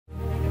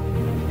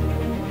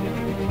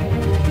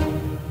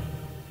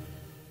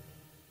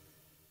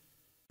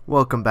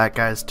Welcome back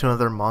guys to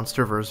another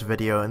MonsterVerse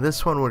video. In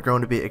this one we're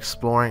going to be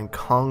exploring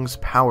Kong's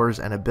powers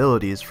and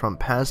abilities from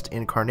past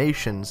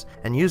incarnations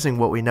and using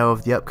what we know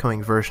of the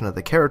upcoming version of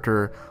the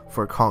character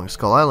for Kong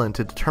Skull Island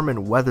to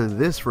determine whether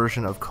this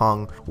version of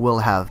Kong will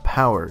have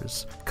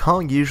powers.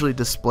 Kong usually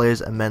displays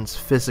immense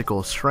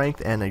physical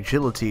strength and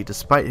agility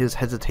despite his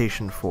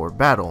hesitation for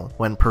battle.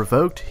 When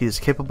provoked, he is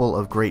capable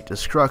of great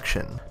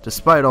destruction.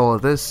 Despite all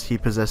of this, he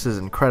possesses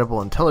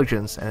incredible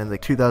intelligence, and in the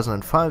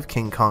 2005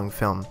 King Kong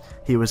film,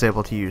 he was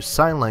able to use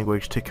sign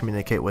language to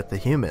communicate with the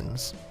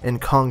humans. In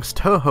Kong's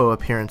Toho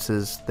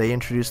appearances, they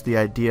introduced the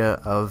idea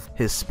of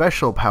his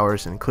special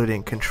powers,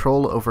 including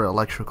control over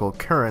electrical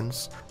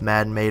currents,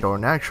 man-made or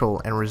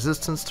natural, and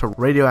resistance to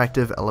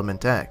radioactive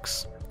element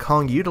X.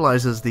 Kong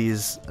utilizes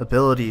these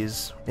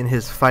abilities in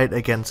his fight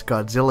against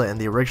Godzilla in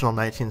the original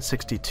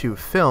 1962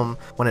 film.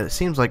 When it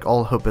seems like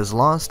all hope is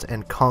lost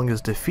and Kong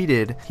is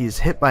defeated, he's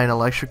hit by an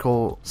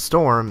electrical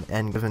storm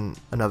and given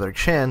another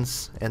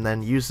chance, and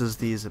then uses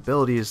these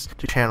abilities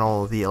to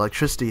channel the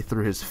electricity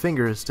through his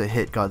fingers to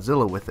hit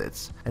Godzilla with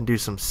it, and do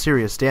some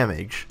serious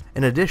damage.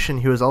 In addition,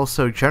 he was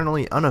also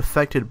generally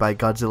unaffected by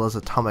Godzilla's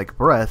atomic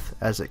breath,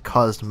 as it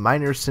caused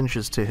minor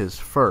singes to his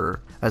fur.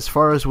 As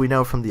far as we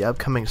know from the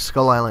upcoming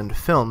Skull Island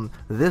film,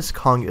 this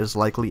Kong is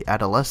likely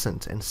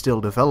adolescent and still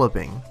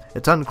developing.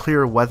 It's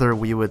unclear whether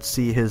we would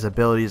see his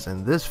abilities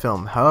in this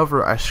film,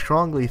 however I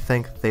strongly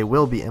think they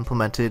will be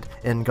implemented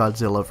in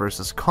Godzilla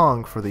vs.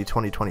 Kong for the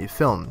 2020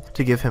 film,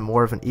 to give him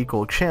more of an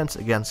equal chance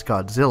against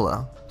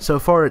Godzilla. So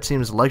far it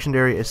seems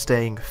Legendary is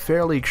staying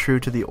fairly true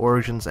to the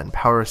origins and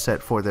power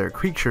set for their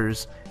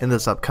creatures. In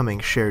this upcoming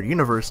shared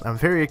universe, I'm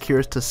very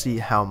curious to see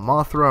how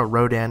Mothra,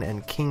 Rodan,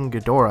 and King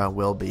Ghidorah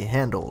will be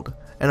handled.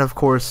 And of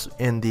course,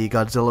 in the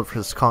Godzilla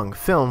vs. Kong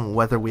film,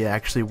 whether we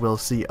actually will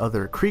see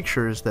other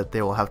creatures that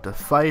they will have to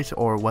fight,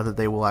 or whether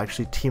they will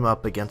actually team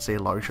up against a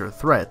larger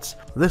threat.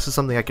 This is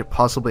something I could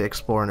possibly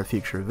explore in a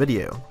future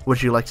video.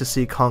 Would you like to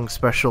see Kong's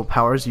special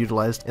powers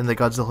utilized in the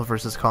Godzilla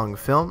vs. Kong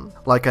film?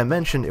 Like I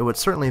mentioned, it would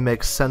certainly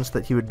make sense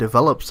that he would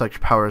develop such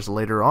powers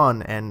later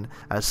on, and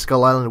as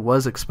Skull Island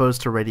was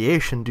exposed to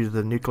radiation due to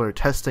the nuclear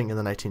testing in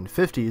the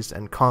 1950s,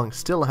 and Kong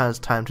still has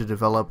time to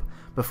develop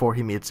before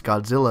he meets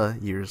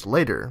Godzilla years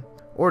later.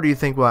 Or do you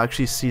think we'll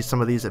actually see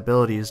some of these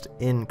abilities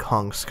in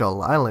Kong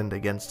Skull Island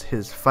against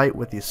his fight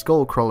with the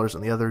skull crawlers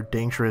and the other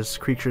dangerous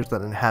creatures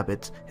that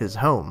inhabit his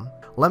home?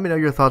 Let me know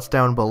your thoughts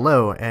down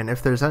below, and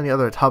if there's any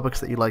other topics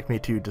that you'd like me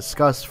to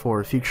discuss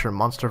for future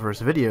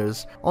MonsterVerse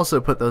videos,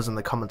 also put those in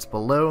the comments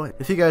below.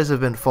 If you guys have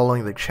been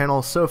following the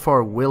channel, so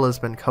far Will has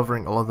been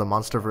covering all of the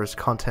MonsterVerse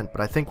content,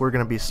 but I think we're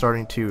going to be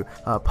starting to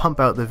pump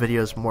out the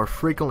videos more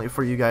frequently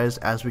for you guys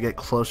as we get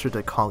closer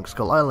to Kong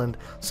Skull Island,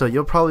 so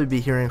you'll probably be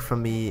hearing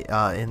from me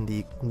in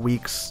the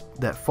weeks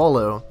that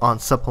follow on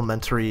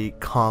supplementary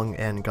Kong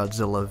and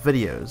Godzilla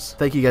videos.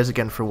 Thank you guys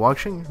again for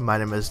watching. My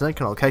name is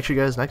Nick, and I'll catch you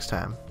guys next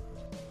time.